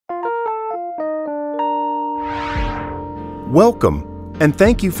Welcome, and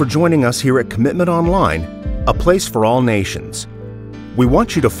thank you for joining us here at Commitment Online, a place for all nations. We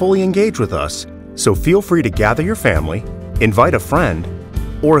want you to fully engage with us, so feel free to gather your family, invite a friend,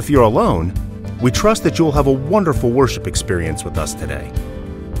 or if you're alone, we trust that you'll have a wonderful worship experience with us today.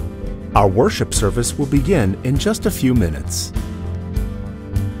 Our worship service will begin in just a few minutes.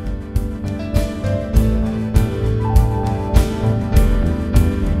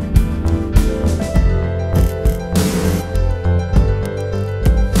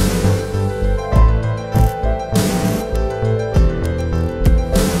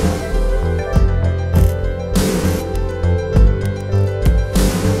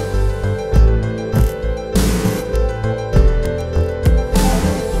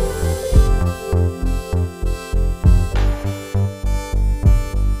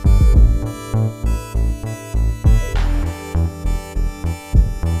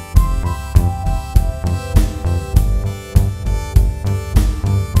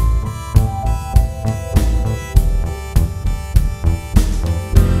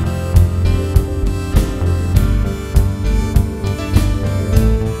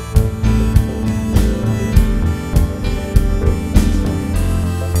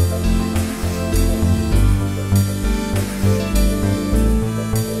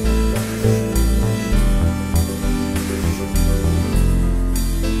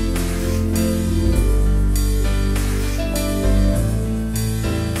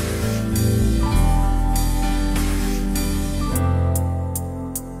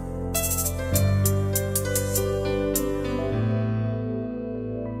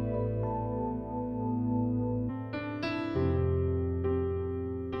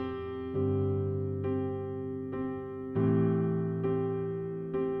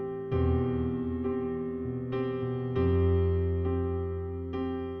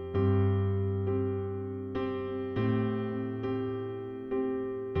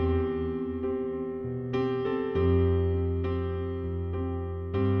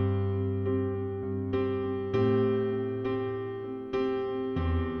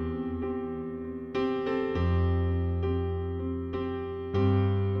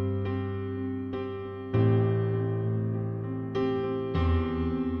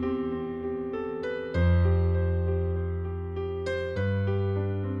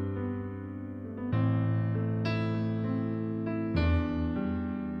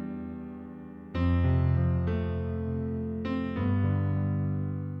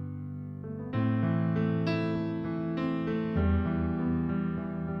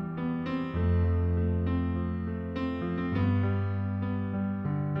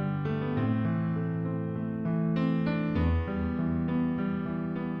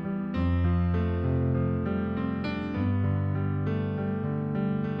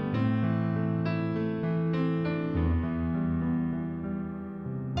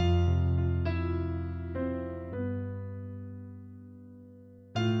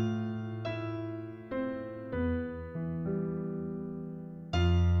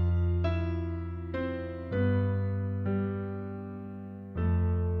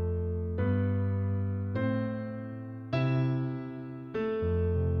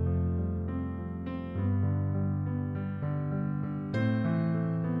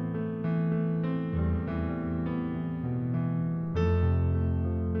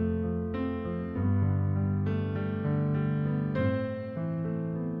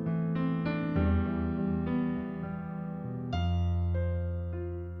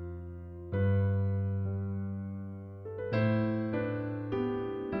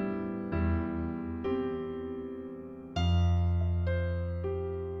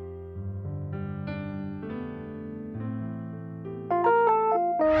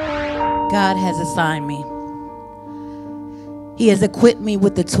 God has assigned me. He has equipped me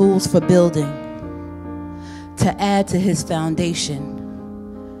with the tools for building, to add to his foundation,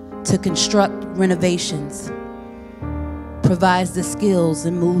 to construct renovations, provides the skills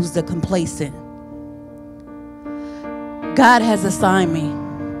and moves the complacent. God has assigned me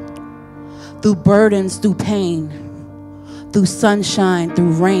through burdens, through pain, through sunshine,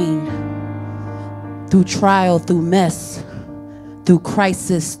 through rain, through trial, through mess, through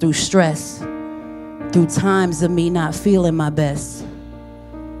crisis, through stress, through times of me not feeling my best.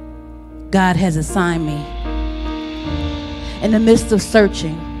 God has assigned me. In the midst of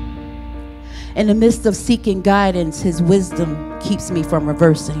searching, in the midst of seeking guidance, his wisdom keeps me from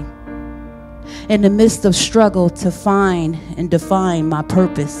reversing. In the midst of struggle to find and define my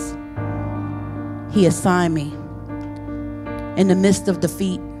purpose, he assigned me. In the midst of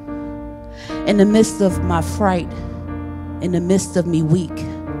defeat, in the midst of my fright, in the midst of me weak,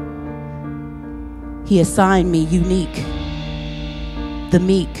 he assigned me unique. the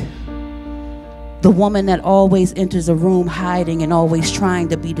meek, the woman that always enters a room hiding and always trying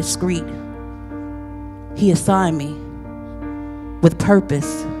to be discreet. He assigned me with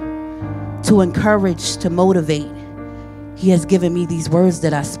purpose, to encourage, to motivate. He has given me these words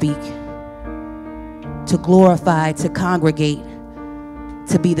that I speak, to glorify, to congregate,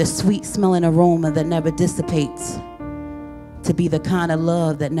 to be the sweet smelling aroma that never dissipates, to be the kind of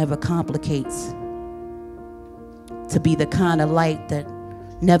love that never complicates, to be the kind of light that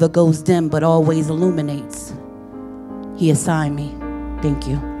never goes dim but always illuminates. He assigned me. Thank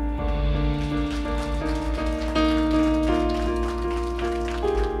you.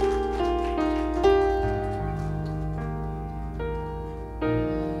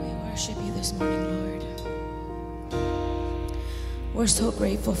 We're so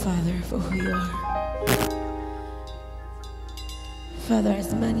grateful, Father, for who you are. Father,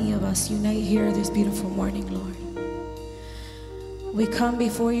 as many of us unite here this beautiful morning, Lord, we come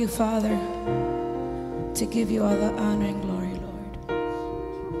before you, Father, to give you all the honor and glory, Lord.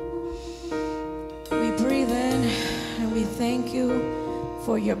 We breathe in and we thank you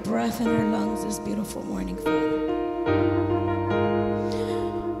for your breath in our lungs this beautiful morning, Father.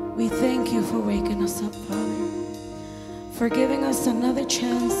 We thank you for waking us up, Father, for giving us another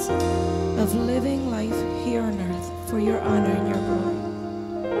chance of living life here on earth for your honor and your glory.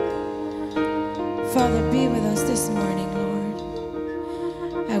 Father, be with us this morning, Lord,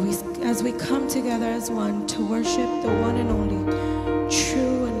 as we come together as one to worship the one and only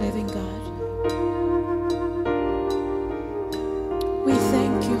true and living God. We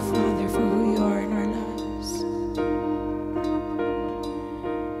thank you, Father, for who you are in our lives.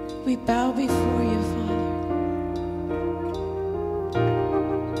 We bow before you, Father.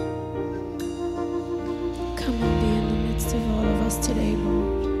 Today,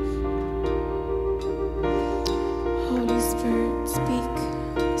 Lord. Holy Spirit, speak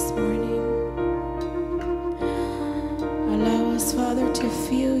this morning. Allow us,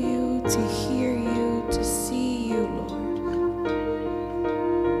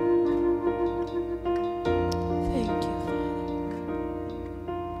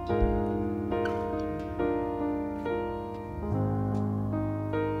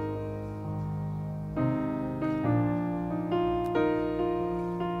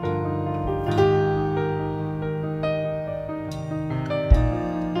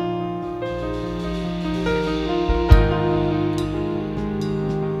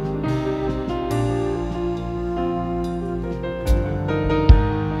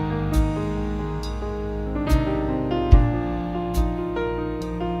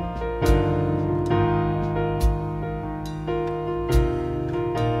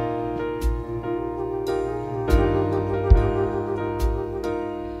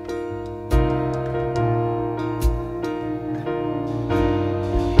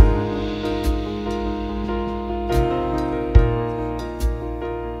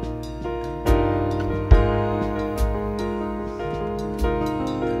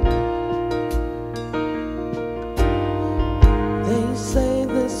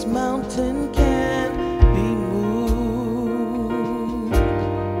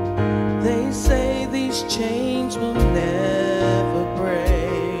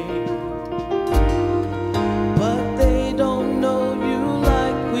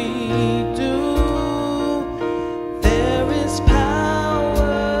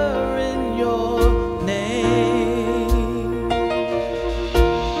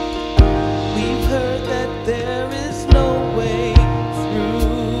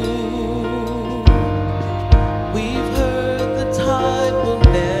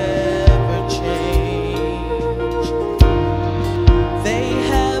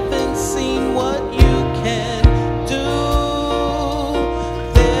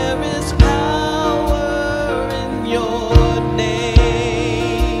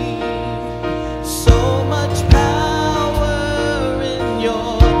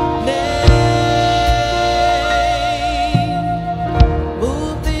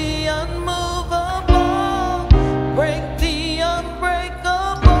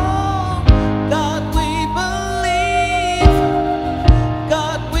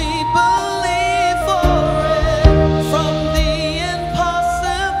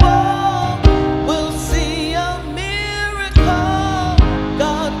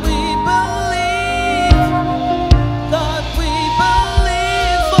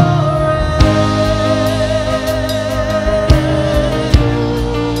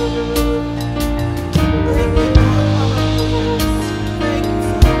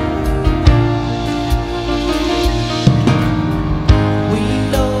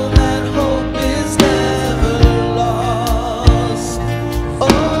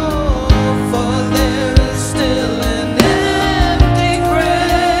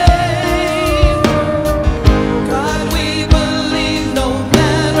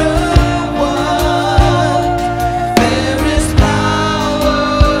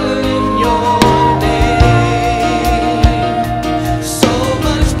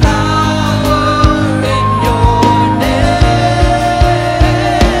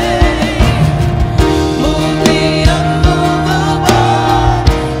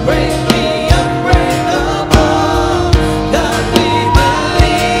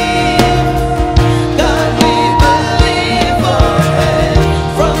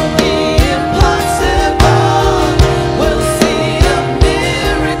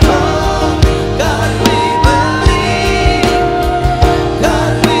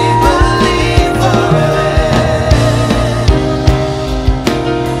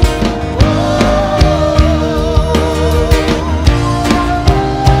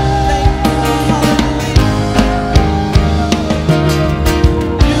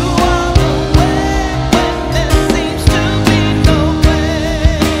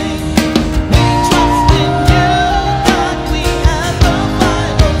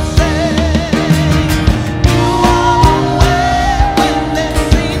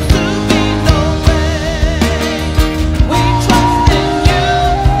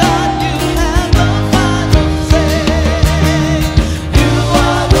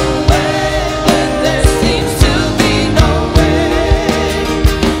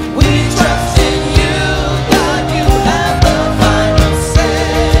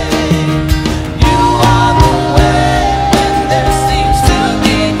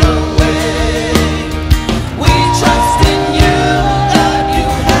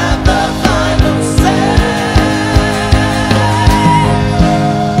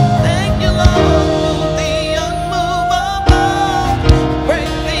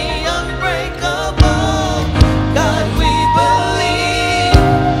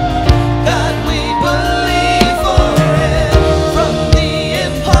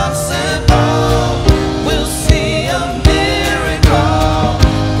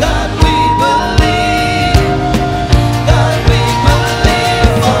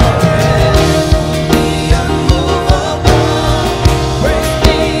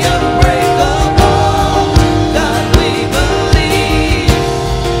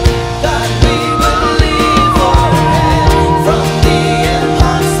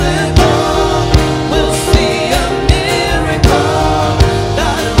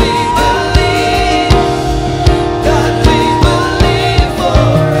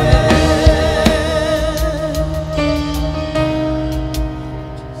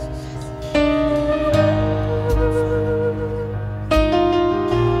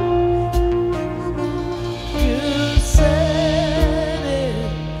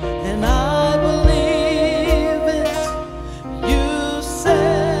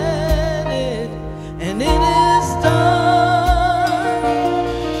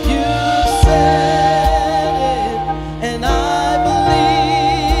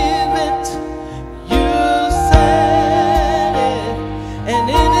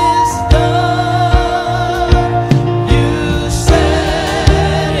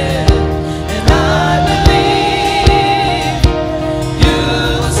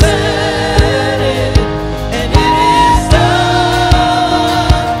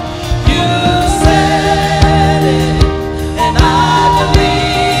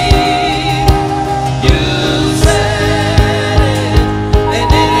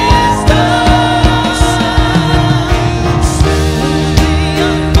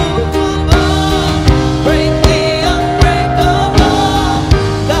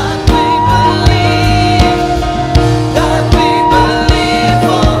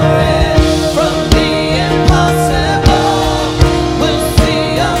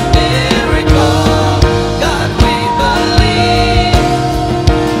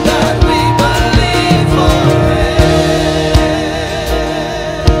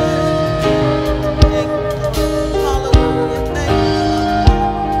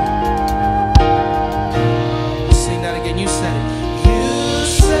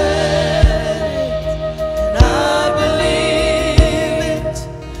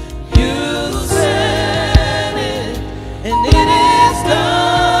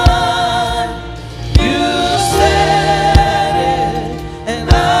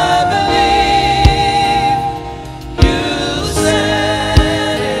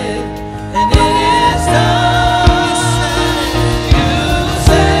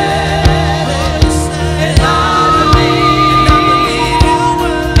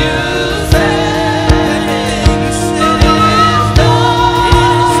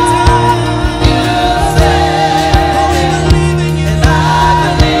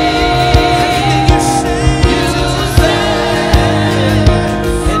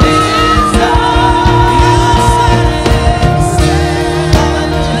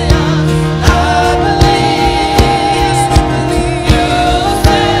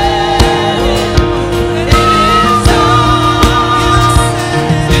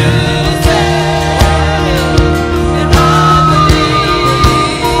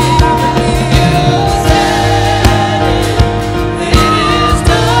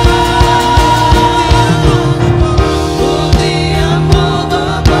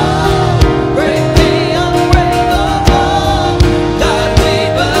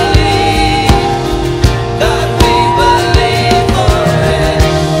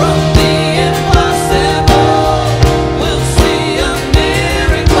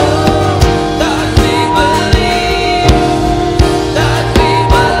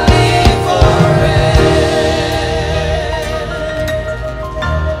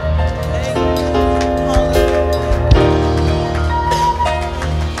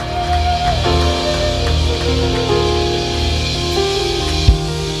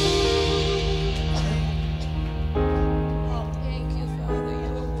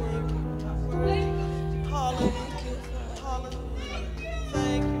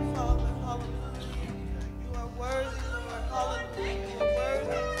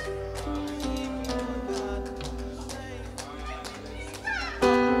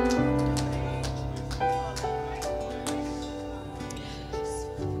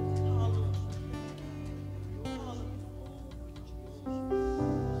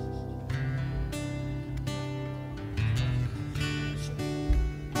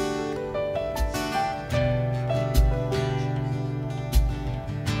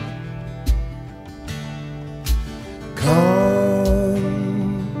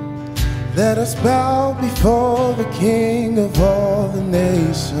 Let us bow before the King of all the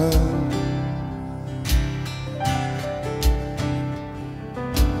nations.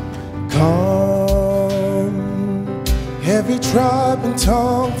 Come, every tribe and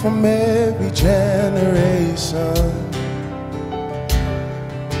tongue from every generation.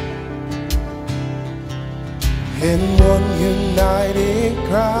 In one united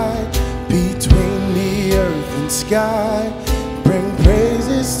cry between the earth and sky, bring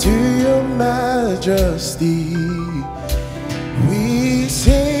praises to your majesty. We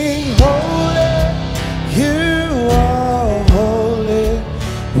sing holy, you are holy.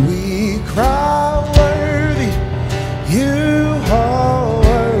 We cry worthy, you are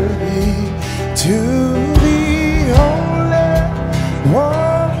worthy to the only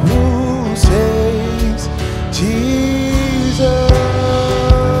one who saves, Jesus.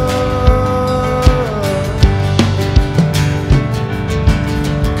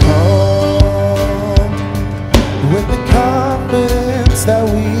 That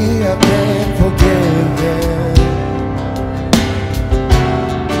we have been forgiven.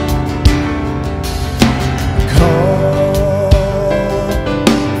 Come,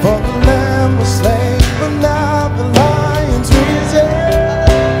 for the Lamb was slain, but now the Lion's risen.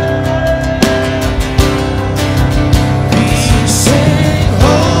 We sing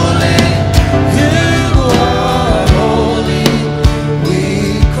holy, you are holy. We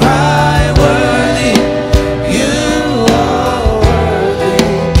cry worthy, you are worthy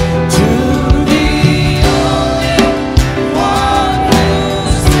to the only one who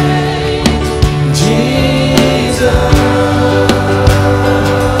saves, Jesus.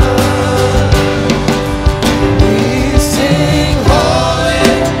 We sing holy,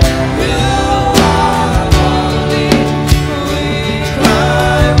 you are holy. We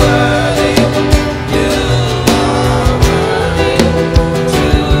cry worthy, you are worthy to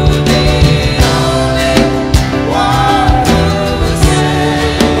the only one who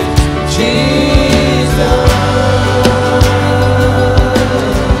saves, Jesus.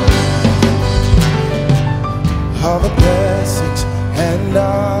 All the blessings and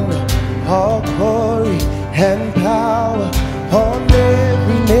honor, all glory and power on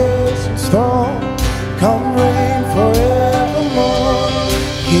every nation's throne, come reign forevermore.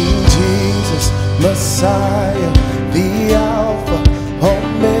 King Jesus, Messiah, the Alpha,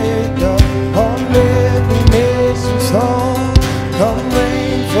 Omega, on every nation's throne, come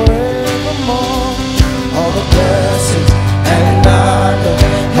reign forevermore. All the blessings and honor,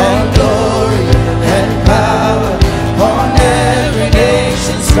 all glory and power on every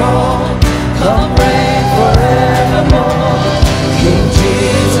nation's throne, come reign forevermore. King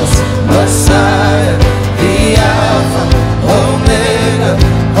Jesus, Messiah, the Alpha, Omega,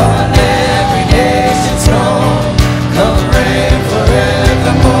 on every nation's throne, come reign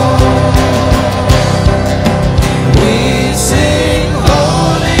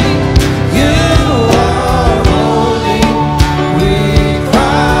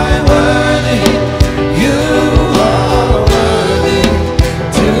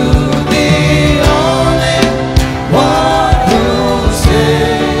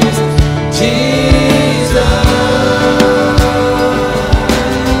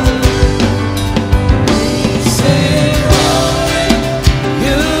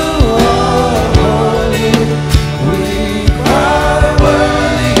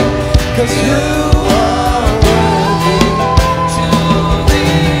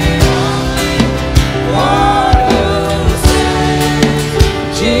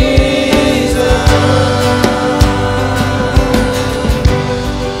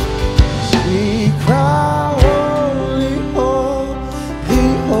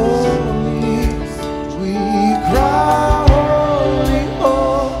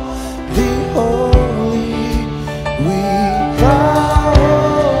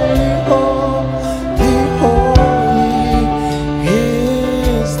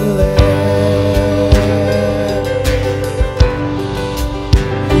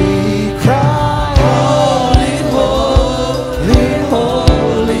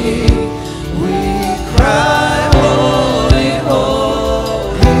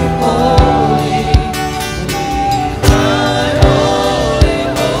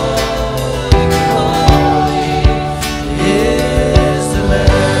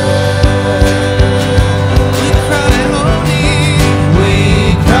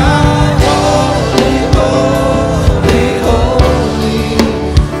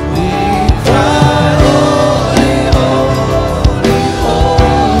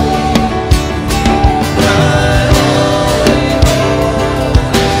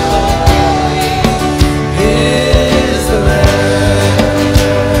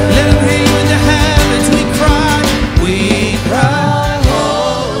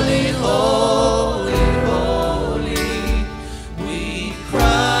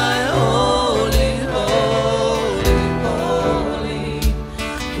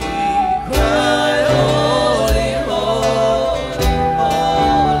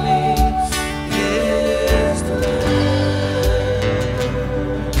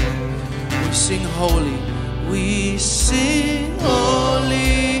sing holy. We sing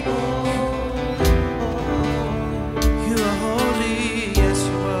holy. You are holy. Yes,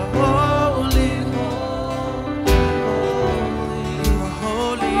 you are holy. You are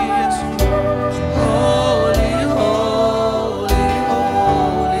holy. Yes, you are holy, holy,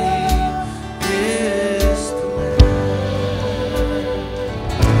 holy is the Lamb.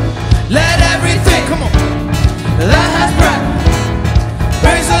 Let everything, come on, that has breath,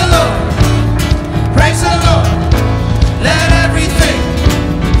 praise the Lord. Praise the Lord. Let everything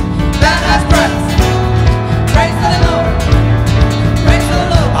that has breath praise the Lord. Praise the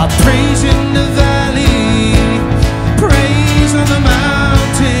Lord. I praise in the valley, praise on the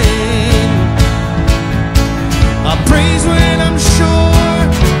mountain. I praise when I'm sure,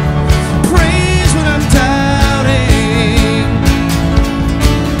 praise when I'm doubting.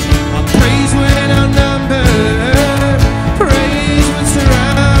 I praise when I'm numbered, praise when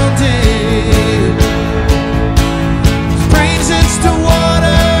surrounded. Praises to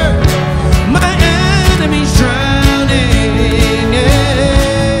water my enemies drowning.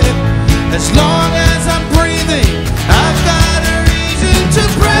 Yeah. As long as I'm breathing, I've got a reason to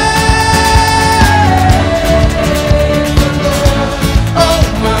praise the Lord. Oh,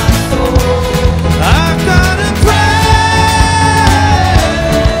 my soul, I've got to praise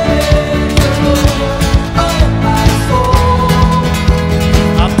the Lord. Oh, my soul,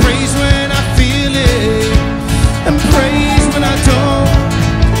 I praise when I feel it and praise when I don't.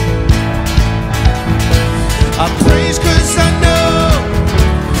 I praise 'cause I know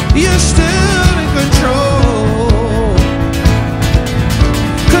you're still in control.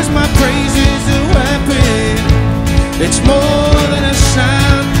 'Cause my praise is a weapon. It's more than a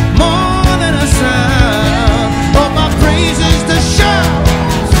sound, more than a sound. Oh, my praise is the shout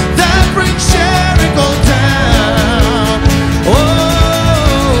that brings Jericho down.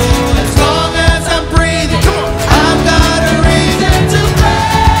 Oh, as long as I'm breathing, come on, I've got a reason to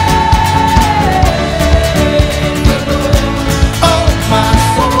praise the Lord. Oh, my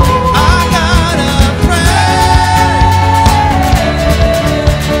soul, I gotta praise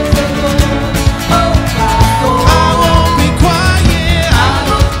the Lord. Oh, my soul, I won't be quiet. I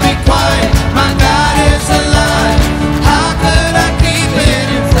won't be quiet. My God is alive. How could I keep it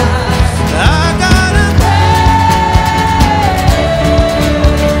inside? I gotta praise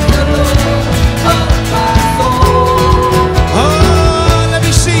the Lord. Oh, my soul. Oh, let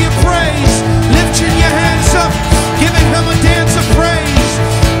me see you praise. Lifting your hands up, giving him a dance of praise,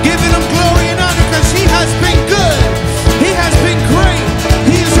 giving him glory and honor, because he has been good. He has been great.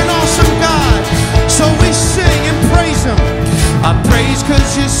 He is an awesome God. So we sing and praise him. I praise 'cause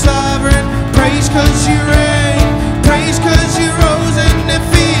you're sovereign, praise 'cause you reign, praise 'cause you rose and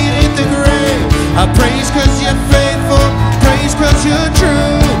defeated the grave. I praise 'cause you're faithful, praise 'cause you're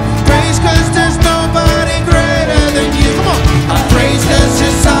true, praise 'cause there's nobody greater than you. Come on. I praise 'cause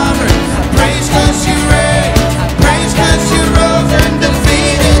you're sovereign, praise 'cause you reign, praise 'cause you rose and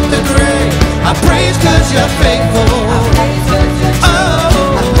defeated the grave. I praise 'cause you're faithful. Oh,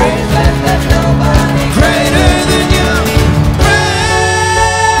 greater than you. Praise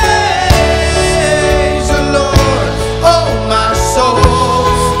the Lord. Oh, my soul,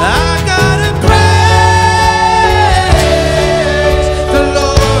 I gotta praise the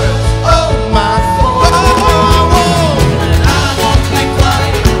Lord. Oh, my soul, oh, I won't be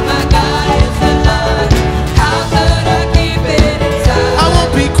quiet. My God is alive. How could I keep it inside? I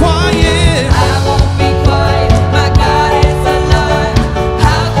won't be quiet. I won't be quiet. My God is alive.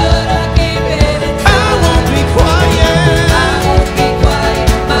 How could I keep it inside? I won't be quiet. I won't be quiet.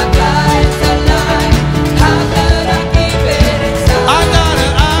 My God is alive. How could I keep it inside? I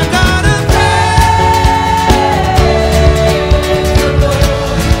gotta praise the Lord.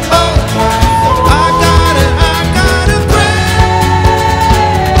 Oh, my soul. I gotta praise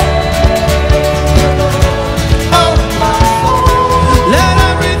the Lord. Oh, my soul. Let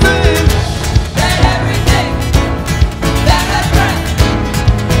everything that has breath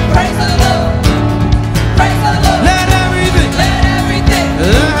praise the Lord. Praise the Lord. Let everything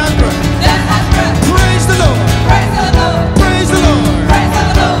that has breath praise the Lord. Praise the Lord. Praise the Lord. Praise the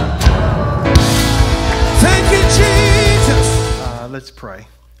Lord. Thank you, Jesus. Let's pray.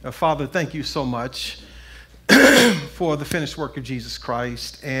 Father, thank you so much for the finished work of Jesus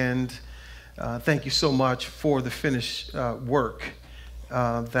Christ, and thank you so much for the finished work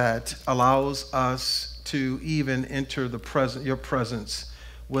that allows us to even enter your presence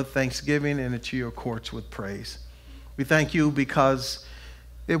with thanksgiving and into your courts with praise. We thank you because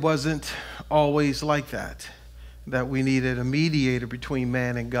it wasn't always like that we needed a mediator between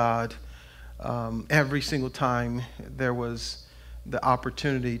man and God. Every single time there was the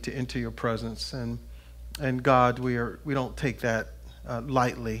opportunity to enter your presence. And God, we don't take that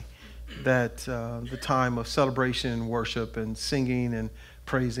lightly, that the time of celebration and worship and singing and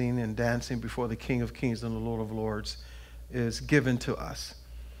praising and dancing before the King of Kings and the Lord of Lords is given to us.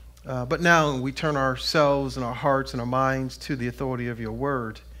 But now we turn ourselves and our hearts and our minds to the authority of your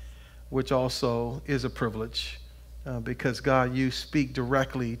word, which also is a privilege because, God, you speak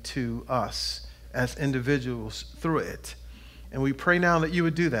directly to us as individuals through it. And we pray now that you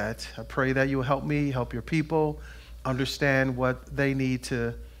would do that. I pray that you will help me, help your people understand what they need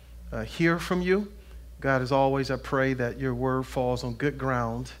to hear from you. God, as always, I pray that your word falls on good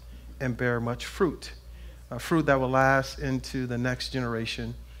ground and bear much fruit, fruit that will last into the next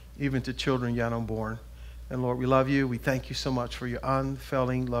generation, even to children yet unborn. And Lord, we love you. We thank you so much for your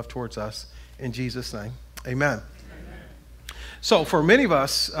unfailing love towards us. In Jesus' name, amen. So for many of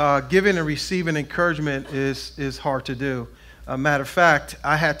us, giving and receiving encouragement is hard to do. Matter of fact,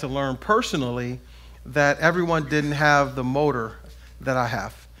 I had to learn personally that everyone didn't have the motor that I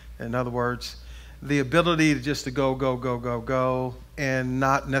have. In other words, the ability to go, and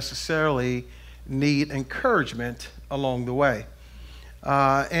not necessarily need encouragement along the way.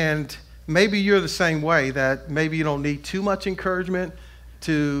 And maybe you're the same way, that maybe you don't need too much encouragement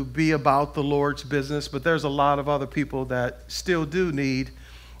to be about the Lord's business, but there's a lot of other people that still do need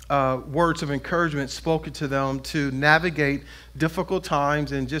words of encouragement spoken to them to navigate difficult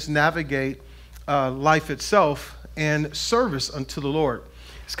times and just navigate life itself and service unto the Lord.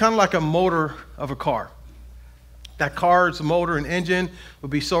 It's kind of like a motor of a car. That car's motor and engine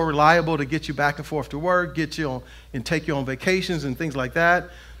would be so reliable to get you back and forth to work, get you on, and take you on vacations and things like that.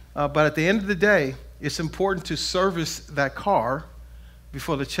 But at the end of the day, it's important to service that car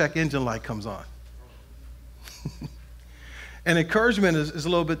before the check engine light comes on. And encouragement is a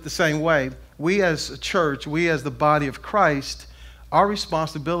little bit the same way. We as a church, we as the body of Christ, our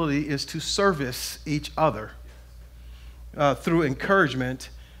responsibility is to service each other through encouragement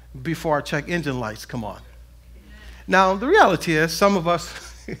before our check engine lights come on. Now, the reality is, some of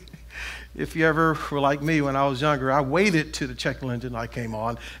us, if you ever were like me when I was younger, I waited till the check engine light came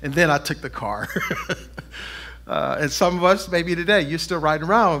on, and then I took the car. And some of us, maybe today, you're still riding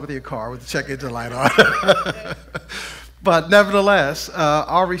around with your car with the check engine light on. But nevertheless,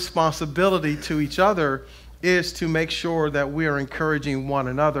 our responsibility to each other is to make sure that we are encouraging one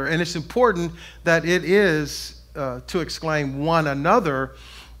another. And it's important that it is to exclaim one another,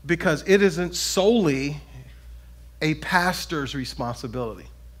 because it isn't solely a pastor's responsibility.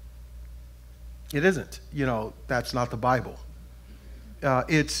 It isn't. You know, that's not the Bible.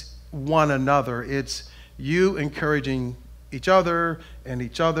 It's one another. It's you encouraging each other and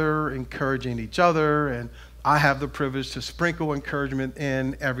each other encouraging each other. And I have the privilege to sprinkle encouragement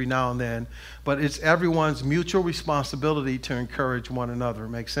in every now and then. But it's everyone's mutual responsibility to encourage one another.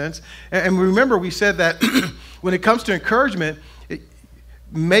 Makes sense? And remember, we said that when it comes to encouragement,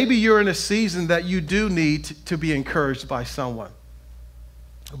 maybe you're in a season that you do need to be encouraged by someone.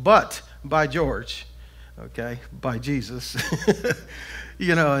 But by George, okay, by Jesus,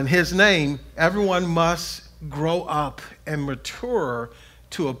 you know, in his name, everyone must grow up and mature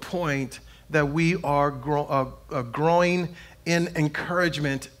to a point that we are growing in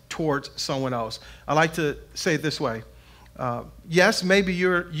encouragement towards someone else. I like to say it this way. Yes, maybe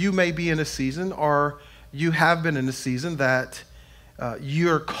you may be in a season, or you have been in a season that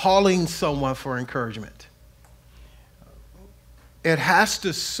you're calling someone for encouragement. It has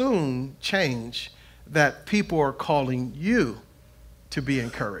to soon change that people are calling you to be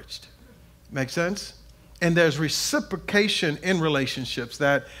encouraged. Make sense? And there's reciprocation in relationships,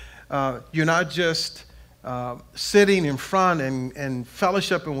 that you're not just sitting in front and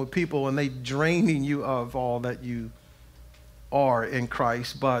fellowshipping with people and they draining you of all that you are in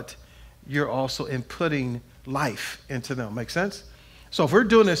Christ, but you're also inputting life into them. Make sense? So if we're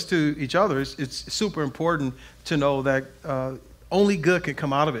doing this to each other, it's super important to know that only good can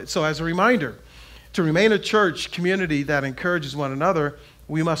come out of it. So as a reminder, to remain a church community that encourages one another,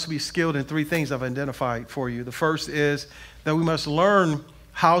 we must be skilled in three things I've identified for you. The first is that we must learn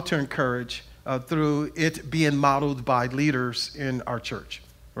how to encourage through it being modeled by leaders in our church,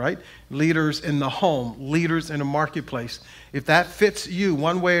 right? Leaders in the home, leaders in the marketplace. If that fits you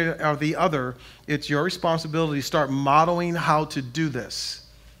one way or the other, it's your responsibility to start modeling how to do this,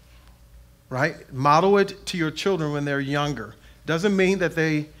 right? Model it to your children when they're younger. Doesn't mean that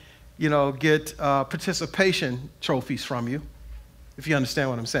they, you know, get participation trophies from you, if you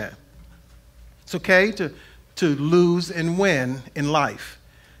understand what I'm saying. It's okay to lose and win in life.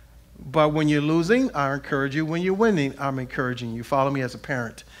 But when you're losing, I encourage you. When you're winning, I'm encouraging you. Follow me as a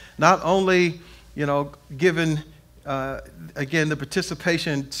parent. Not only, you know, giving again, the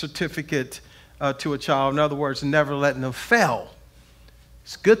participation certificate to a child. In other words, never letting them fail.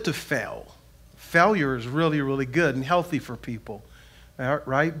 It's good to fail. Failure is really, really good and healthy for people,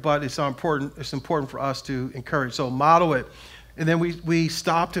 right? But it's important for us to encourage. So model it. And then we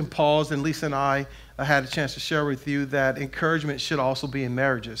stopped and paused, and Lisa and I had a chance to share with you that encouragement should also be in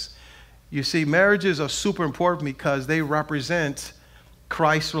marriages. You see, marriages are super important because they represent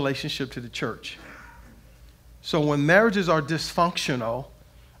Christ's relationship to the church. So when marriages are dysfunctional,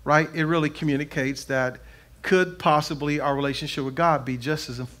 right, it really communicates that could possibly our relationship with God be just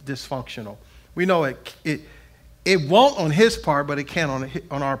as dysfunctional. We know it won't on his part, but it can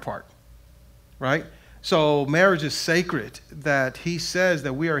on our part, right? So marriage is sacred, that he says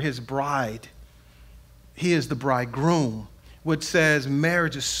that we are his bride. He is the bridegroom, which says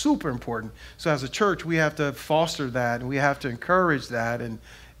marriage is super important. So as a church, we have to foster that, and we have to encourage that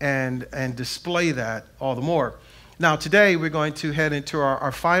and display that all the more. Now today we're going to head into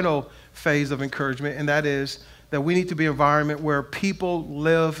our final phase of encouragement, and that is that we need to be an environment where people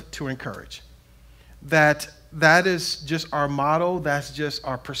live to encourage. That is just our motto. That's just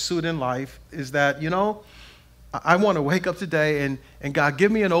our pursuit in life, is that, I want to wake up today and God,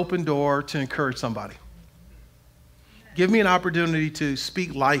 give me an open door to encourage somebody. Give me an opportunity to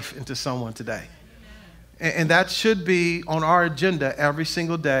speak life into someone today. And that should be on our agenda every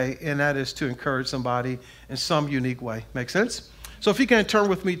single day, and that is to encourage somebody in some unique way. Make sense? So if you can turn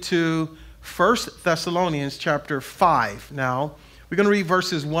with me to 1 Thessalonians chapter 5 now. We're going to read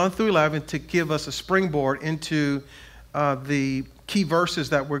verses 1 through 11 to give us a springboard into the key verses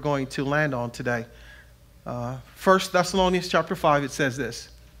that we're going to land on today. 1 Thessalonians chapter 5, it says this.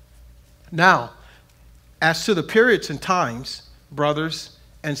 Now, as to the periods and times, brothers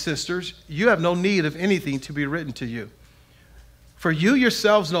and sisters, you have no need of anything to be written to you. For you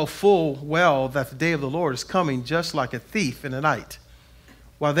yourselves know full well that the day of the Lord is coming just like a thief in the night.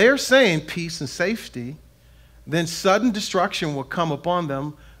 While they are saying peace and safety, then sudden destruction will come upon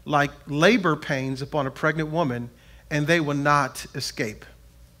them like labor pains upon a pregnant woman, and they will not escape.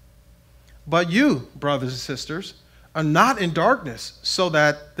 But you, brothers and sisters, are not in darkness, so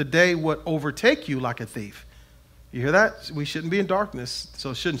that the day would overtake you like a thief. You hear that? We shouldn't be in darkness, so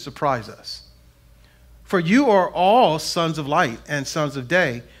it shouldn't surprise us. For you are all sons of light and sons of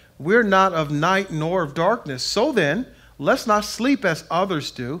day. We're not of night nor of darkness. So then, let's not sleep as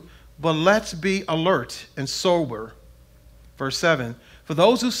others do, but let's be alert and sober. Verse 7, for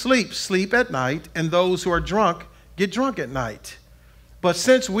those who sleep, sleep at night, and those who are drunk, get drunk at night. But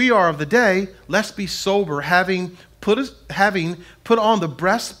since we are of the day, let's be sober, having put on the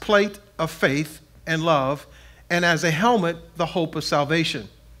breastplate of faith and love, and as a helmet, the hope of salvation.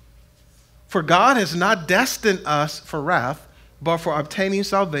 For God has not destined us for wrath, but for obtaining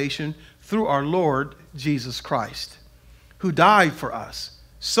salvation through our Lord Jesus Christ, who died for us,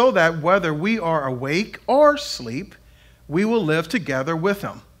 so that whether we are awake or asleep, we will live together with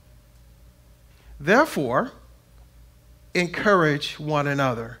him. Therefore, encourage one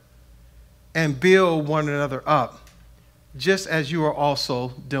another and build one another up, just as you are also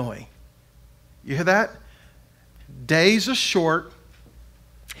doing. You hear that? Days are short.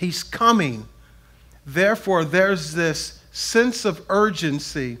 He's coming. Therefore, there's this sense of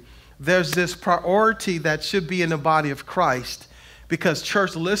urgency. There's this priority that should be in the body of Christ. Because,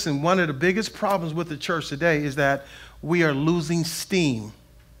 church, listen, one of the biggest problems with the church today is that we are losing steam.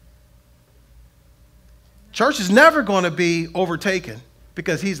 Church is never going to be overtaken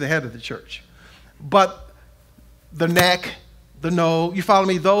because he's the head of the church. But the neck, the nose, you follow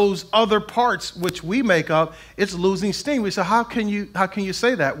me, those other parts which we make up, it's losing steam. We say, how can you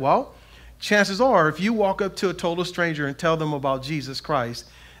say that? Well, chances are, if you walk up to a total stranger and tell them about Jesus Christ,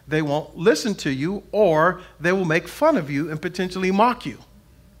 they won't listen to you, or they will make fun of you and potentially mock you.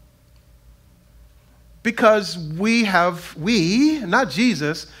 Because we, not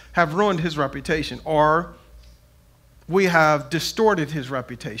Jesus, have ruined his reputation, or we have distorted his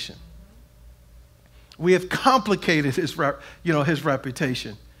reputation. We have complicated his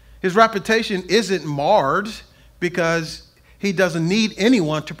reputation. His reputation isn't marred because he doesn't need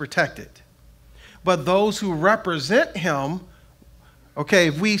anyone to protect it. But those who represent him, okay,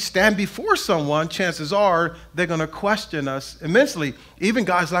 if we stand before someone, chances are they're going to question us immensely. Even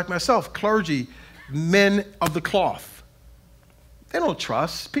guys like myself, clergy, men of the cloth.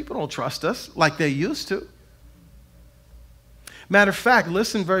 People don't trust us like they used to. Matter of fact,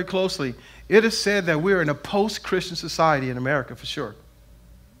 listen very closely. It is said that we're in a post-Christian society in America for sure.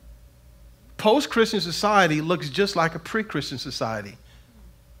 Post-Christian society looks just like a pre-Christian society.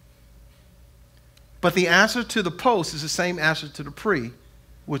 But the answer to the post is the same answer to the pre,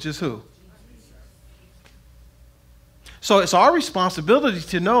 which is who? So it's our responsibility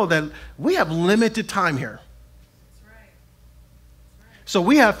to know that we have limited time here. So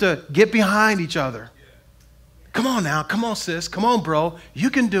we have to get behind each other. Come on now. Come on, sis. Come on, bro. You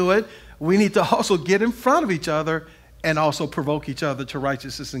can do it. We need to also get in front of each other and also provoke each other to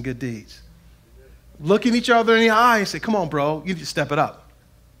righteousness and good deeds. Looking each other in the eye and say, come on, bro, you need to step it up.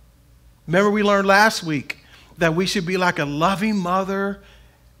 Remember we learned last week that we should be like a loving mother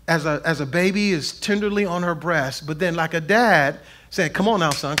as a baby is tenderly on her breast, but then like a dad saying, come on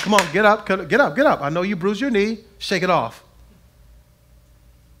now, son, come on, get up, get up, get up. I know you bruised your knee, shake it off.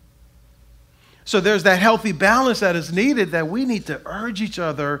 So there's that healthy balance that is needed, that we need to urge each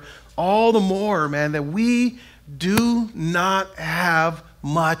other all the more, man, that we do not have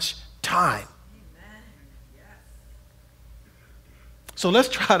much time. So let's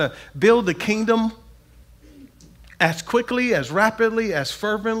try to build the kingdom as quickly, as rapidly, as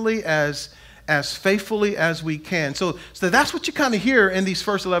fervently, as faithfully as we can. So that's what you kind of hear in these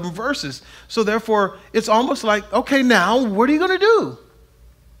first 11 verses. So therefore, it's almost like, okay, now what are you going to do?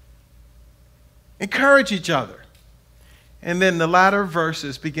 Encourage each other. And then the latter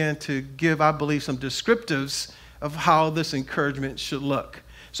verses begin to give, I believe, some descriptives of how this encouragement should look.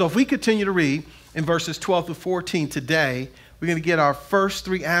 So if we continue to read in verses 12 to 14 today, we're going to get our first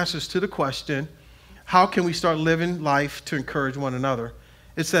three answers to the question, how can we start living life to encourage one another?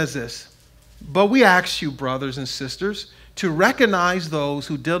 It says this, but we ask you, brothers and sisters, to recognize those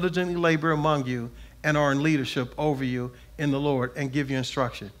who diligently labor among you and are in leadership over you in the Lord and give you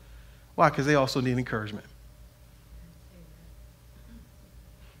instruction. Why? Because they also need encouragement.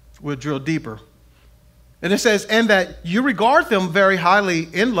 We'll drill deeper. And it says, and that you regard them very highly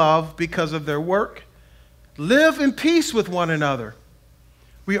in love because of their work. Live in peace with one another.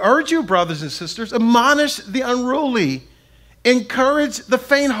 We urge you, brothers and sisters, admonish the unruly, encourage the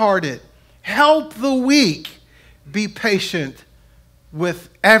faint-hearted, help the weak, be patient with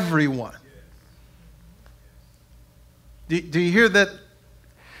everyone. Do you hear that?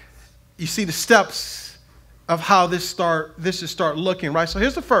 You see the steps of how this should start looking, right? So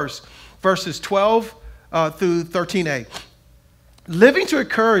here's the first, verses 12 through 13a. Living to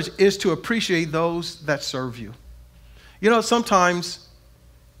encourage is to appreciate those that serve you. You know, sometimes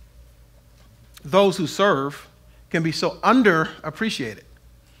those who serve can be so underappreciated.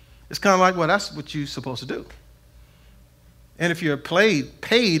 It's kind of like, well, that's what you're supposed to do. And if you're a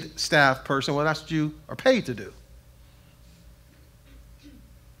paid staff person, well, that's what you are paid to do.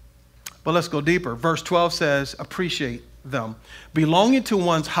 But let's go deeper. Verse 12 says, appreciate them. Belonging to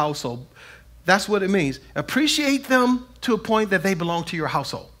one's household. That's what it means. Appreciate them to a point that they belong to your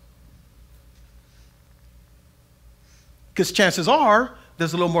household. Because chances are,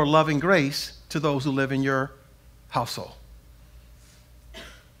 there's a little more loving grace to those who live in your household.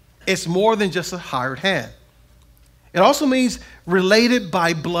 It's more than just a hired hand. It also means related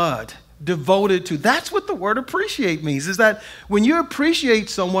by blood, devoted to. That's what the word appreciate means, is that when you appreciate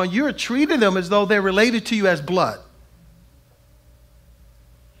someone, you're treating them as though they're related to you as blood.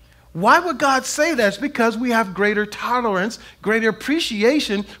 Why would God say that? It's because we have greater tolerance, greater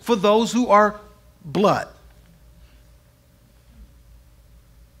appreciation for those who are blood.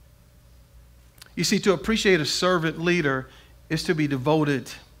 You see, to appreciate a servant leader is to be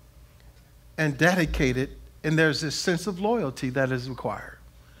devoted and dedicated, and there's this sense of loyalty that is required,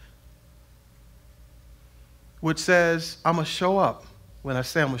 which says, I'm going to show up when I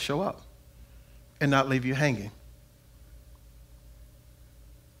say I'm going to show up and not leave you hanging.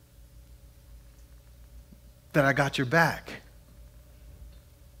 That I got your back,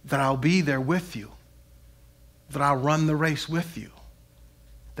 that I'll be there with you, that I'll run the race with you,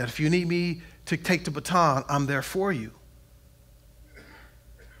 that if you need me to take the baton, I'm there for you.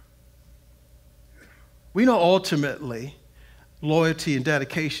 We know ultimately loyalty and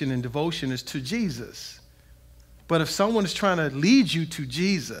dedication and devotion is to Jesus. But if someone is trying to lead you to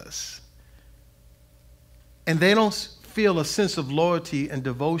Jesus and they don't feel a sense of loyalty and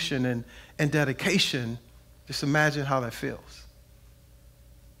devotion and dedication, just imagine how that feels.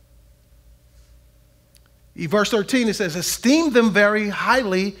 In verse 13, it says, esteem them very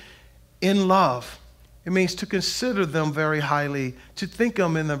highly in love. It means to consider them very highly, to think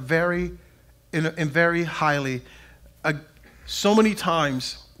of them in very highly. So many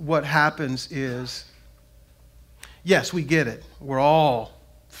times what happens is, yes, we get it. We're all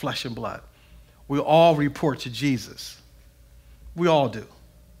flesh and blood. We all report to Jesus. We all do.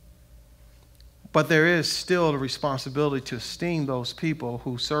 But there is still a responsibility to esteem those people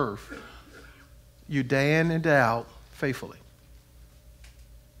who serve you day in and day out faithfully.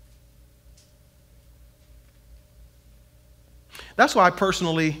 That's why I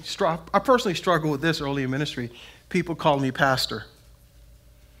personally struggled with this early in ministry, people called me pastor.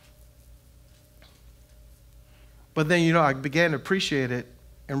 But then, you know, I began to appreciate it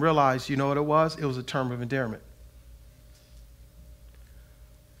and realize, you know what it was? It was a term of endearment.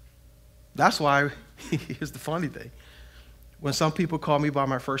 That's why, here's the funny thing. When some people call me by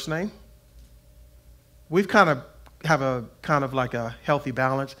my first name, we've kind of have a kind of like a healthy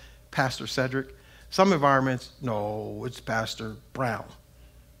balance. Pastor Cedric. Some environments, no, it's Pastor Brown,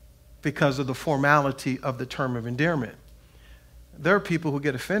 because of the formality of the term of endearment. There are people who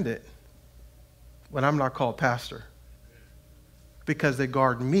get offended when I'm not called pastor because they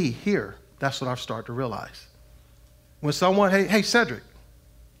guard me here. That's what I've started to realize. When someone, hey, Cedric,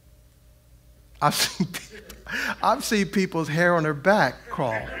 I've seen people's hair on their back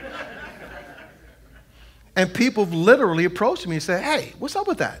crawl. And people literally approach me and say, hey, what's up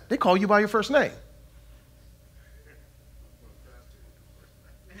with that? They call you by your first name.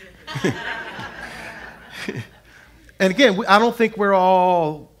 And again, I don't think we're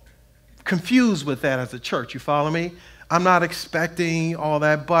all confused with that as a church. You follow me? I'm not expecting all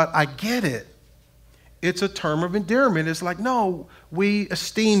that, but I get it. It's a term of endearment. It's like, no, we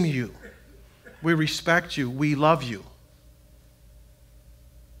esteem you. We respect you. We love you.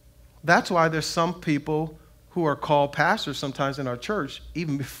 That's why there's some people who are called pastors sometimes in our church,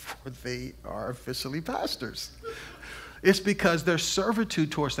 even before they are officially pastors. It's because their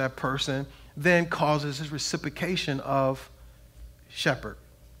servitude towards that person then causes this reciprocation of shepherd.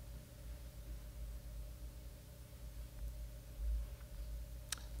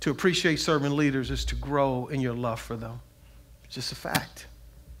 To appreciate servant leaders is to grow in your love for them. It's just a fact.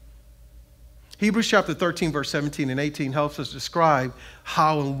 Hebrews chapter 13, verse 17 and 18 helps us describe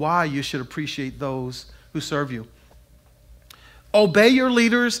how and why you should appreciate those who serve you. Obey your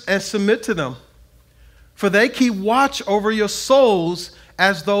leaders and submit to them, for they keep watch over your souls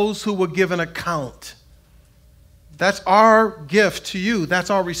as those who will give an account. That's our gift to you. That's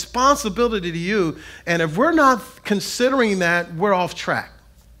our responsibility to you. And if we're not considering that, we're off track.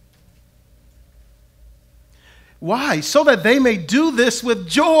 Why? So that they may do this with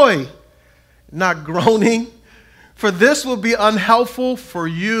joy, not groaning, for this will be unhelpful for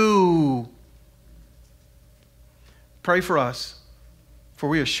you. Pray for us, for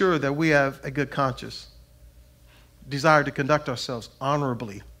we are sure that we have a good conscience, desire to conduct ourselves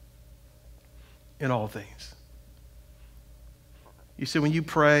honorably in all things. You see, when you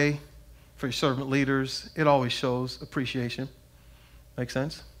pray for your servant leaders, it always shows appreciation. Make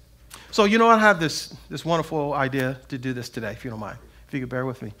sense? So, you know, I have this wonderful idea to do this today, if you don't mind, if you could bear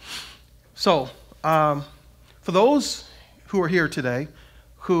with me. So, for those who are here today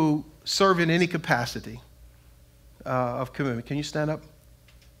who serve in any capacity of commitment, can you stand up?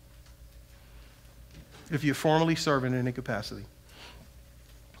 If you formally serve in any capacity.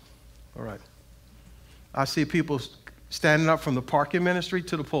 All right. I see people standing up from the parking ministry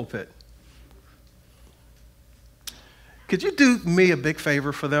to the pulpit. Could you do me a big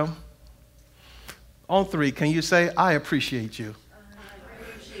favor for them? On three, can you say, I appreciate you?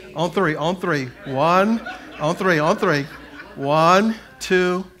 On three. One, on three. 1,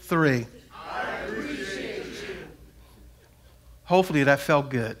 2, 3. I appreciate you. Hopefully that felt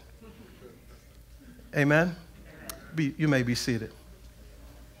good. Amen? You may be seated.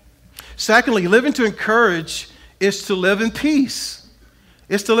 Secondly, living to encourage is to live in peace.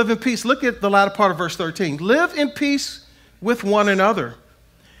 It's to live in peace. Look at the latter part of verse 13. Live in peace with one another.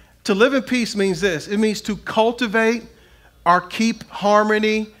 To live in peace means this. It means to cultivate or keep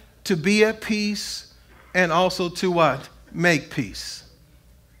harmony, to be at peace, and also to what? Make peace.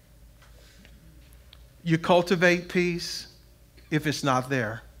 You cultivate peace if it's not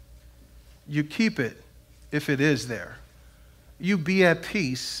there. You keep it if it is there. You be at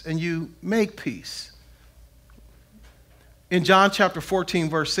peace and you make peace. In John chapter 14,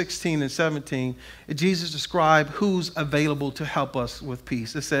 verse 16 and 17, Jesus described who's available to help us with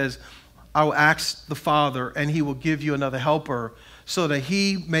peace. It says, I will ask the Father, and he will give you another helper so that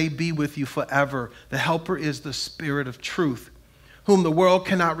he may be with you forever. The helper is the Spirit of truth, whom the world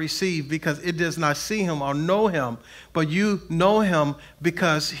cannot receive because it does not see him or know him. But you know him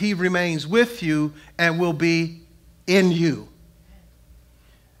because he remains with you and will be in you.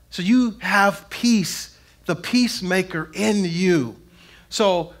 So you have peace, the peacemaker in you.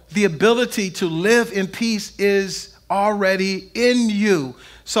 So the ability to live in peace is already in you.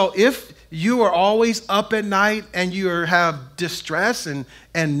 So if you are always up at night and you have distress and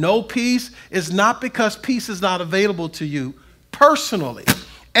no peace, it's not because peace is not available to you personally.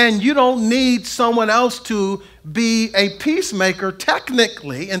 And you don't need someone else to be a peacemaker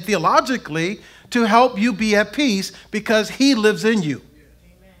technically and theologically to help you be at peace because he lives in you.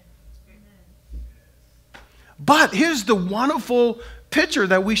 But here's the wonderful picture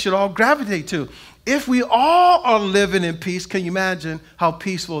that we should all gravitate to. If we all are living in peace, can you imagine how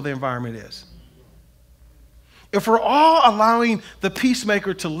peaceful the environment is? If we're all allowing the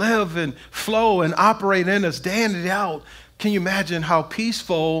peacemaker to live and flow and operate in us day in and day out, can you imagine how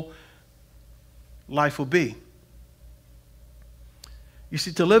peaceful life will be? You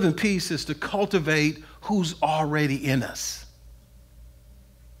see, to live in peace is to cultivate who's already in us.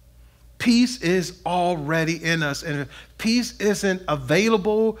 Peace is already in us. And if peace isn't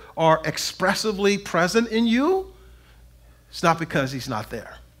available or expressively present in you, it's not because he's not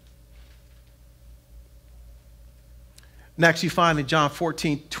there. Next, you find in John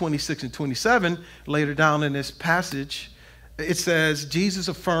 14, 26 and 27, later down in this passage, it says, Jesus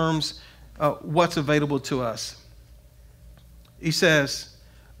affirms what's available to us. He says,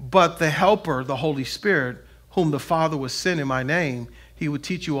 but the Helper, the Holy Spirit, whom the Father will send in my name, he will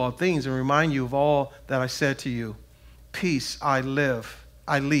teach you all things and remind you of all that I said to you. Peace I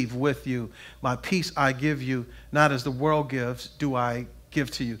leave with you. My peace I give you, not as the world gives, do I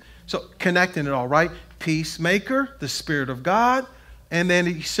give to you. So connecting it all, right? Peacemaker, the Spirit of God. And then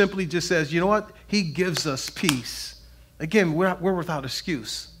he simply just says, you know what? He gives us peace. Again, we're without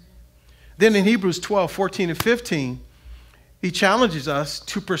excuse. Then in Hebrews 12, 14 and 15, he challenges us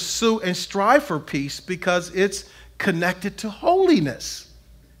to pursue and strive for peace because it's connected to holiness.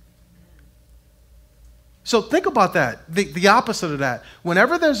 So think about that, the opposite of that.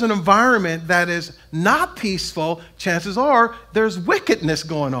 Whenever there's an environment that is not peaceful, chances are there's wickedness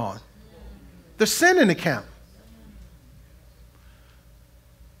going on. There's sin in the camp.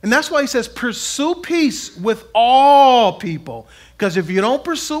 And that's why he says, pursue peace with all people. Because if you don't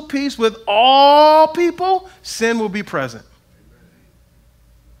pursue peace with all people, sin will be present.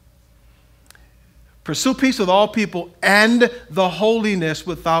 Pursue peace with all people and the holiness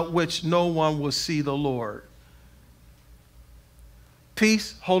without which no one will see the Lord.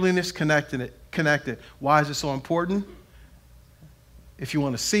 Peace, holiness, connected. Why is it so important? If you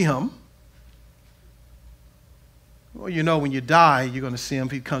want to see him, well, you know when you die, you're going to see him.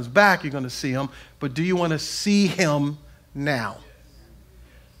 If he comes back, you're going to see him. But do you want to see him now?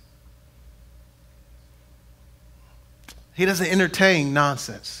 He doesn't entertain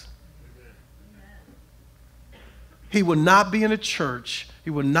nonsense. He will not be in a church. He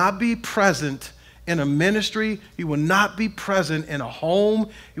will not be present in a ministry. He will not be present in a home.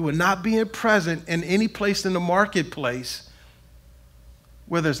 He will not be present in any place in the marketplace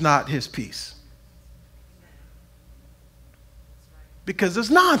where there's not his peace. Because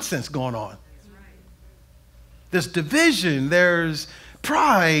there's nonsense going on. There's division, there's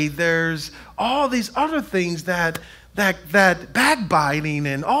pride, there's all these other things that backbiting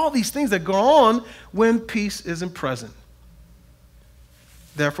and all these things that go on when peace isn't present.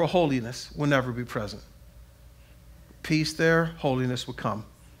 Therefore, holiness will never be present. Peace there, holiness will come.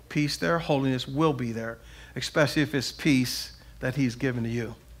 Peace there, holiness will be there, especially if it's peace that he's given to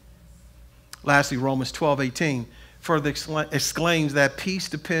you. Lastly, Romans 12:18 further exclaims that peace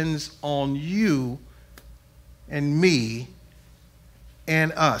depends on you and me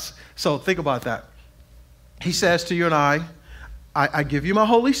and us. So think about that. He says to you and I give you my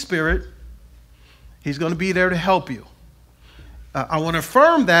Holy Spirit. He's going to be there to help you. I want to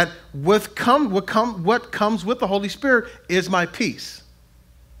affirm that what comes with the Holy Spirit is my peace.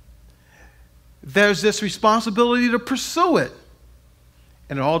 There's this responsibility to pursue it,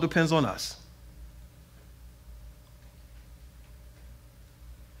 and it all depends on us.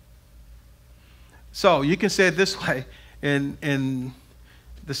 So you can say it this way in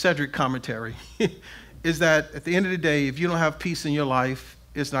the Cedric commentary, is that at the end of the day, if you don't have peace in your life,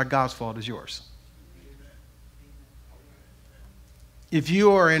 it's not God's fault, it's yours. If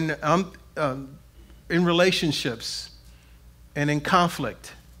you are in relationships and in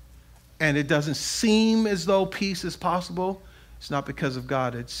conflict, and it doesn't seem as though peace is possible, it's not because of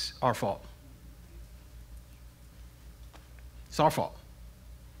God, it's our fault. It's our fault.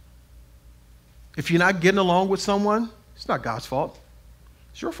 If you're not getting along with someone, it's not God's fault.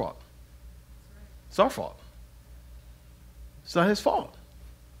 It's your fault. It's our fault. It's not his fault.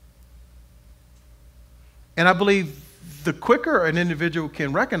 And I believe the quicker an individual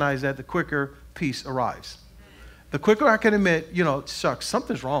can recognize that, the quicker peace arrives. The quicker I can admit, shucks,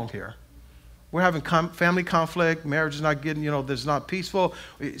 something's wrong here. We're having family conflict, marriage is not getting, there's not peaceful.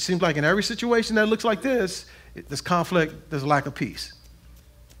 It seems like in every situation that looks like this, there's conflict, there's a lack of peace.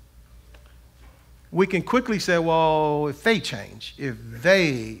 We can quickly say, well, if they change, if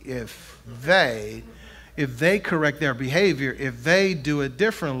they correct their behavior, if they do it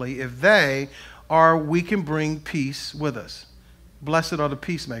differently, we can bring peace with us. Blessed are the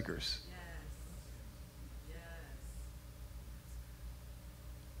peacemakers.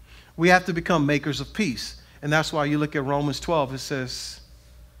 We have to become makers of peace. And that's why you look at Romans 12, it says,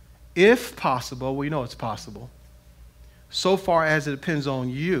 if possible, we know it's possible, so far as it depends on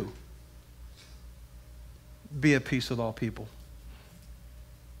you, be at peace with all people.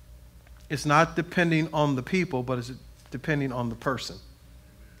 It's not depending on the people, but it's depending on the person.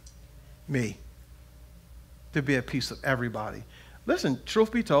 Me. To be at peace with everybody. Listen,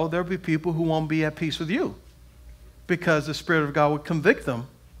 truth be told, there'll be people who won't be at peace with you because the Spirit of God will convict them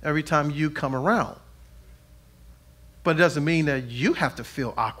every time you come around. But it doesn't mean that you have to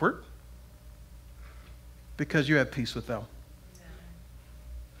feel awkward because you're at peace with them.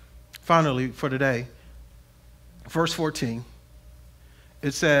 Finally, for today, verse 14,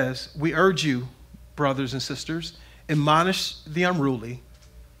 it says, we urge you, brothers and sisters, admonish the unruly,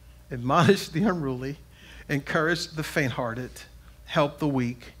 encourage the faint-hearted, help the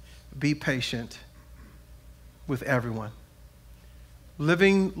weak, be patient with everyone.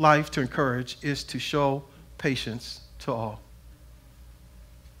 Living life to encourage is to show patience to all.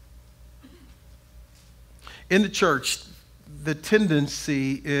 In the church, the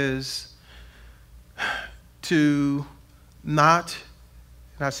tendency is to not,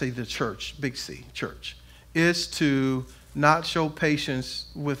 and I say the church, big C, church, is to not show patience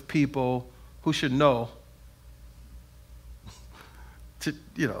with people who should know,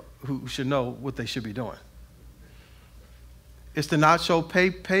 who should know what they should be doing. It's to not show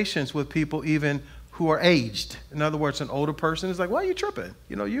patience with people even who are aged. In other words, an older person is like, why are you tripping?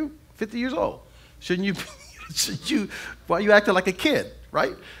 You 50 years old. Shouldn't you, why are you acting like a kid,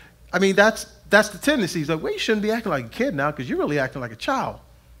 right? I mean, that's the tendency. It's like, well, you shouldn't be acting like a kid now because you're really acting like a child.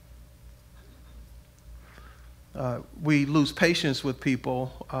 We lose patience with people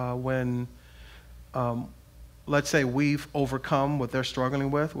when, let's say, we've overcome what they're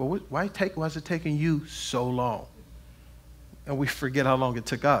struggling with. Well, why is it taking you so long? And we forget how long it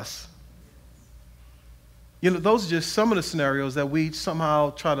took us. Those are just some of the scenarios that we somehow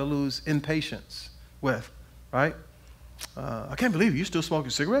try to lose impatience with, right? I can't believe you're still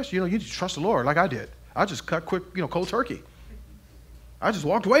smoking cigarettes. You need to trust the Lord like I did. I just cut quick, cold turkey. I just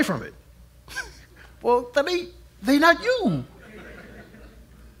walked away from it. Well, they not you.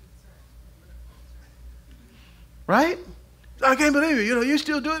 Right? I can't believe it. You're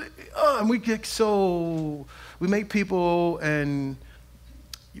still doing it. Oh, and we make people and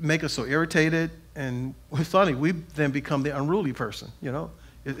make us so irritated. And it's funny, we then become the unruly person,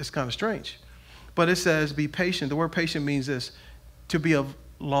 It's kind of strange. But it says be patient. The word patient means this, to be of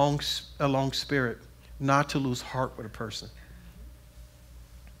a long spirit, not to lose heart with a person.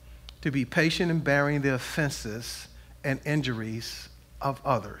 To be patient in bearing the offenses and injuries of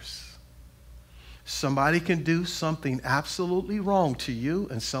others. Somebody can do something absolutely wrong to you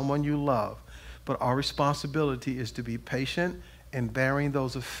and someone you love, but our responsibility is to be patient in bearing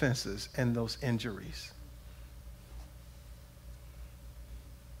those offenses and those injuries.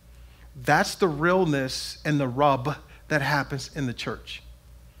 That's the realness and the rub that happens in the church.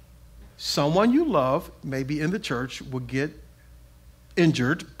 Someone you love, maybe in the church, will get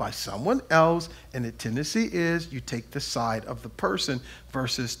injured by someone else, and the tendency is you take the side of the person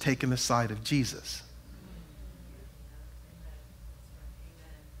versus taking the side of Jesus.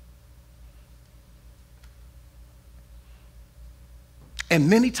 And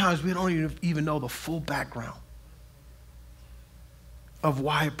many times we don't even know the full background of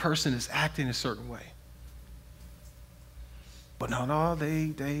why a person is acting a certain way. But no,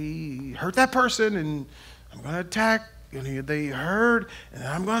 they hurt that person, and I'm going to attack. And they heard, and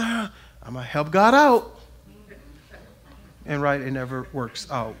I'm gonna help God out. And right, it never works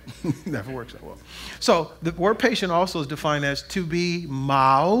out. Never works out well. So the word patient also is defined as to be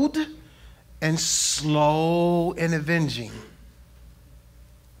mild and slow in avenging.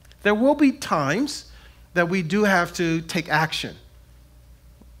 There will be times that we do have to take action.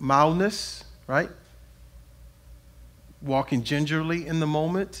 Mildness, right? Walking gingerly in the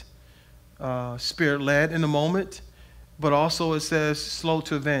moment, spirit-led in the moment. But also it says slow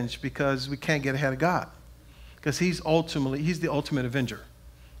to avenge because we can't get ahead of God. Because he's the ultimate avenger.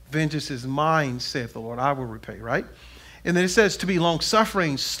 Vengeance is mine, saith the Lord, I will repay, right? And then it says to be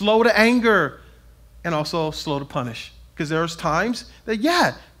long-suffering, slow to anger, and also slow to punish. Because there's times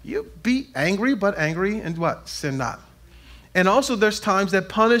that, you be angry, but angry and what? Sin not. And also there's times that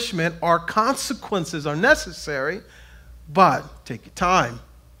punishment or consequences are necessary, but take your time.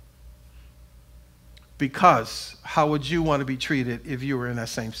 Because how would you want to be treated if you were in that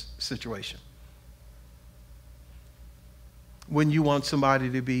same situation? When you want somebody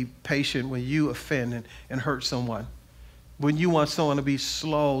to be patient when you offend and hurt someone. When you want someone to be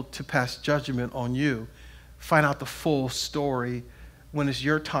slow to pass judgment on you. Find out the full story when it's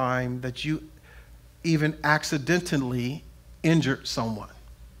your time that you even accidentally injured someone.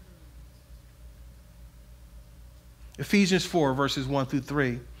 Ephesians 4, verses 1 through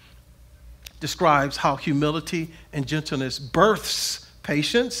 3 describes how humility and gentleness births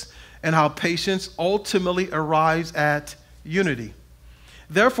patience and how patience ultimately arrives at unity.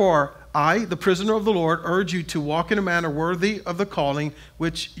 Therefore, I, the prisoner of the Lord, urge you to walk in a manner worthy of the calling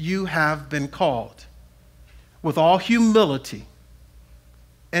which you have been called, with all humility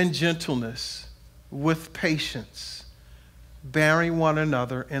and gentleness, with patience, bearing one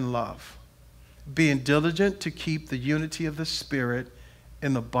another in love, being diligent to keep the unity of the Spirit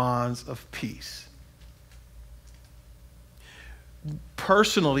in the bonds of peace.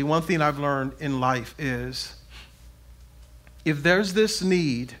 Personally, one thing I've learned in life is if there's this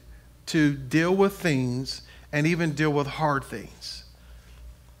need to deal with things and even deal with hard things,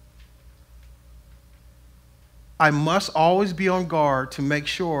 I must always be on guard to make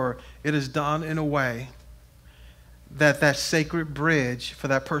sure it is done in a way that that sacred bridge for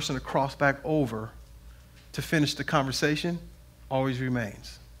that person to cross back over to finish the conversation always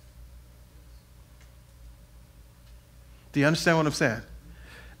remains. Do you understand what I'm saying?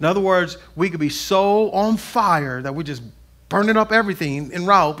 In other words, we could be so on fire that we just burning up everything en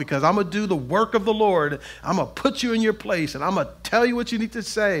route because I'm going to do the work of the Lord. I'm going to put you in your place and I'm going to tell you what you need to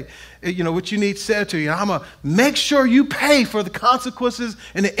say, what you need said to you. And I'm going to make sure you pay for the consequences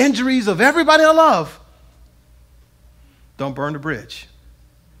and the injuries of everybody I love. Don't burn the bridge.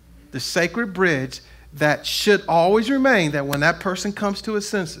 The sacred bridge that should always remain, that when that person comes to his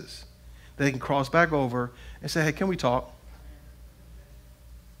senses, they can cross back over and say, hey, can we talk?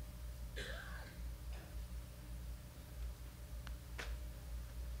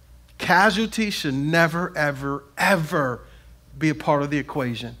 Casualty should never, ever, ever be a part of the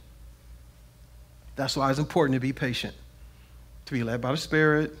equation. That's why it's important to be patient, to be led by the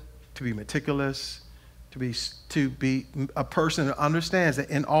Spirit, to be meticulous, to be a person that understands that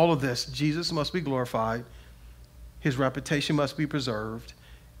in all of this, Jesus must be glorified, his reputation must be preserved,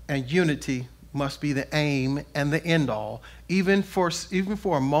 and unity must be the aim and the end all. Even for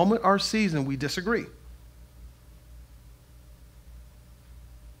a moment or season, we disagree.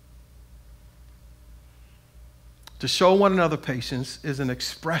 To show one another patience is an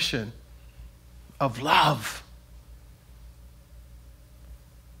expression of love.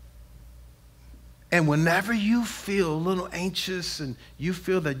 And whenever you feel a little anxious and you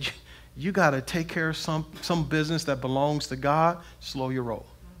feel that you got to take care of some business that belongs to God, slow your roll.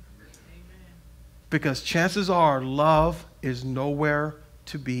 Amen. Because chances are love is nowhere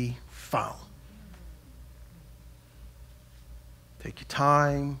to be found. Take your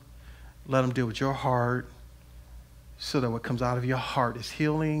time. Let them deal with your heart so that what comes out of your heart is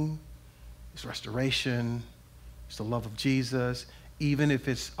healing, it's restoration, it's the love of Jesus, even if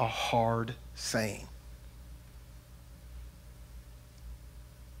it's a hard saying.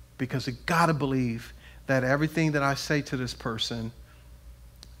 Because you got to believe that everything that I say to this person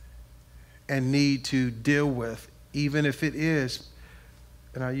and need to deal with, even if it is,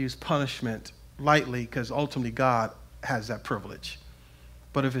 and I use punishment lightly because ultimately God has that privilege.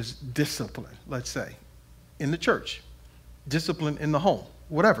 But if it's discipline, let's say, in the church, discipline in the home,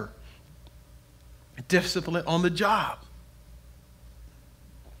 whatever, discipline on the job,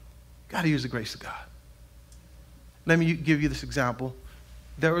 got to use the grace of God. Let me give you this example.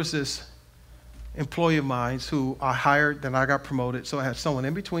 There was this employee of mine who I hired, then I got promoted, so I had someone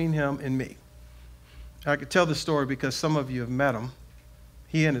in between him and me. I could tell this story because some of you have met him,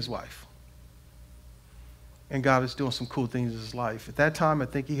 he and his wife. And God is doing some cool things in his life. At that time, I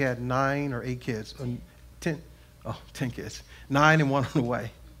think he had 9 or 8 kids, 10 kids, 9 and 1 on the way.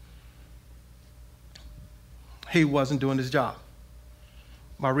 He wasn't doing his job.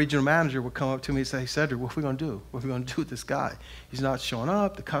 My regional manager would come up to me and say, Cedric, what are we going to do? What are we going to do with this guy? He's not showing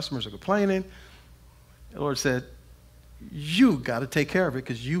up. The customers are complaining. The Lord said, you got to take care of it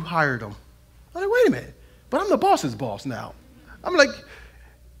because you hired him. I'm like, wait a minute. But I'm the boss's boss now. I'm like,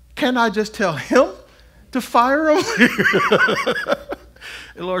 can I just tell him to fire him? The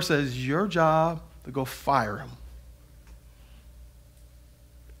Lord says, your job to go fire him.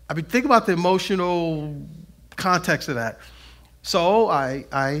 I mean, think about the emotional context of that. So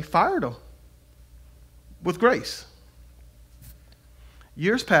I fired him with grace.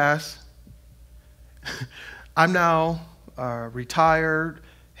 Years pass. I'm now retired,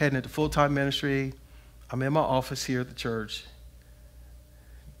 heading into full-time ministry. I'm in my office here at the church.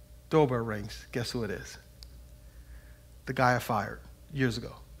 Doorbell rings. Guess who it is? The guy I fired years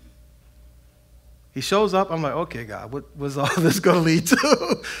ago. He shows up. I'm like, okay, God, what was all this going to lead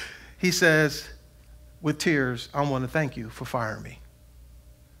to? He says, with tears, I want to thank you for firing me.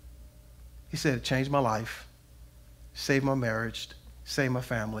 He said it changed my life, saved my marriage, saved my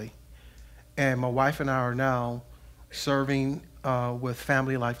family. And my wife and I are now serving with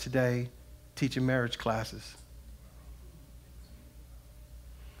Family Life Today, teaching marriage classes.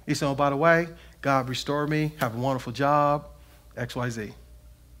 He said, oh, by the way, God restored me, have a wonderful job, XYZ.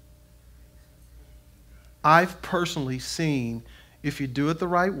 I've personally seen, if you do it the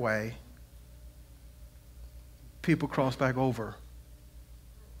right way, people cross back over.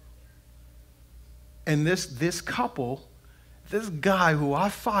 And this couple, this guy who I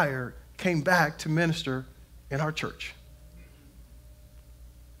fired, came back to minister in our church.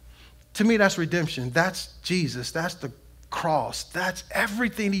 To me, that's redemption. That's Jesus. That's the cross. That's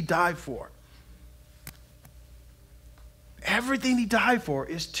everything he died for. Everything he died for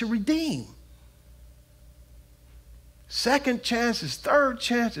is to redeem. Second chances, third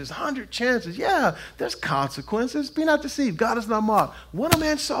chances, 100 chances. Yeah, there's consequences. Be not deceived. God is not mocked. What a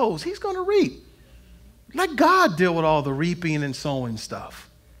man sows, he's going to reap. Let God deal with all the reaping and sowing stuff.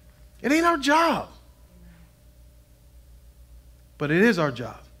 It ain't our job. But it is our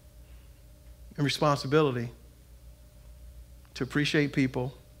job and responsibility to appreciate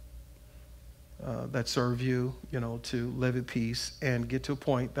people that serve you, to live at peace and get to a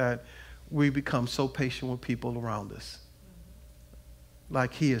point that we become so patient with people around us,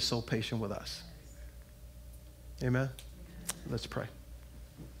 like he is so patient with us. Amen? Let's pray.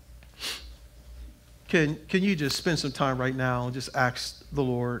 Can you just spend some time right now and just ask the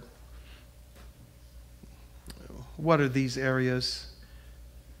Lord, what are these areas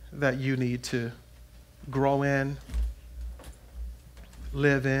that you need to grow in,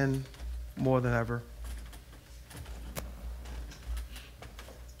 live in more than ever?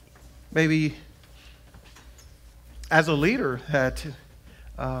 Maybe as a leader that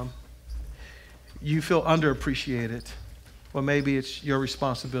you feel underappreciated. Well, maybe it's your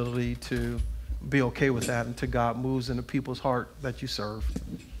responsibility to be okay with that until God moves into people's heart that you serve.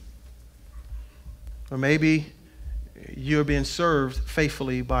 Or maybe you're being served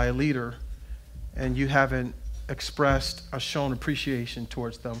faithfully by a leader and you haven't expressed or shown appreciation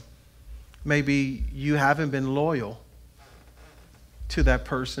towards them. Maybe you haven't been loyal to that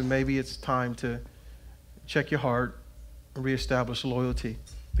person. Maybe it's time to check your heart and reestablish loyalty,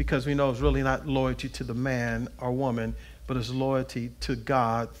 because we know it's really not loyalty to the man or woman, but it's loyalty to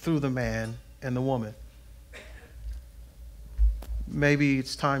God through the man and the woman. Maybe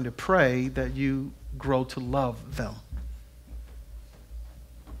it's time to pray that you grow to love them.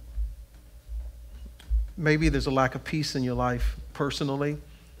 Maybe there's a lack of peace in your life personally,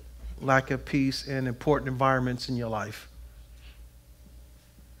 lack of peace in important environments in your life,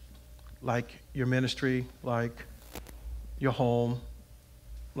 like your ministry, like your home,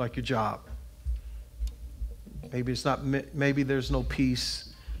 like your job. Maybe there's no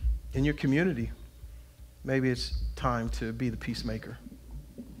peace in your community. Maybe it's time to be the peacemaker.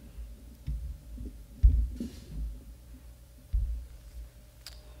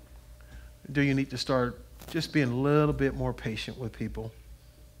 Do you need to start just being a little bit more patient with people?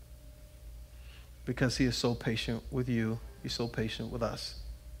 Because he is so patient with you. He's so patient with us.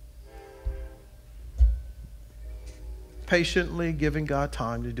 Patiently giving God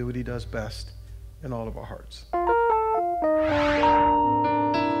time to do what he does best in all of our hearts.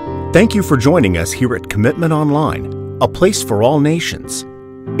 Thank you for joining us here at Commitment Online, a place for all nations.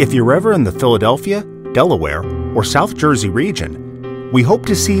 If you're ever in the Philadelphia, Delaware, or South Jersey region, we hope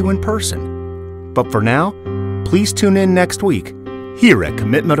to see you in person. But for now, please tune in next week here at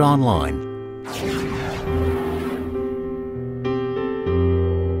Commitment Online.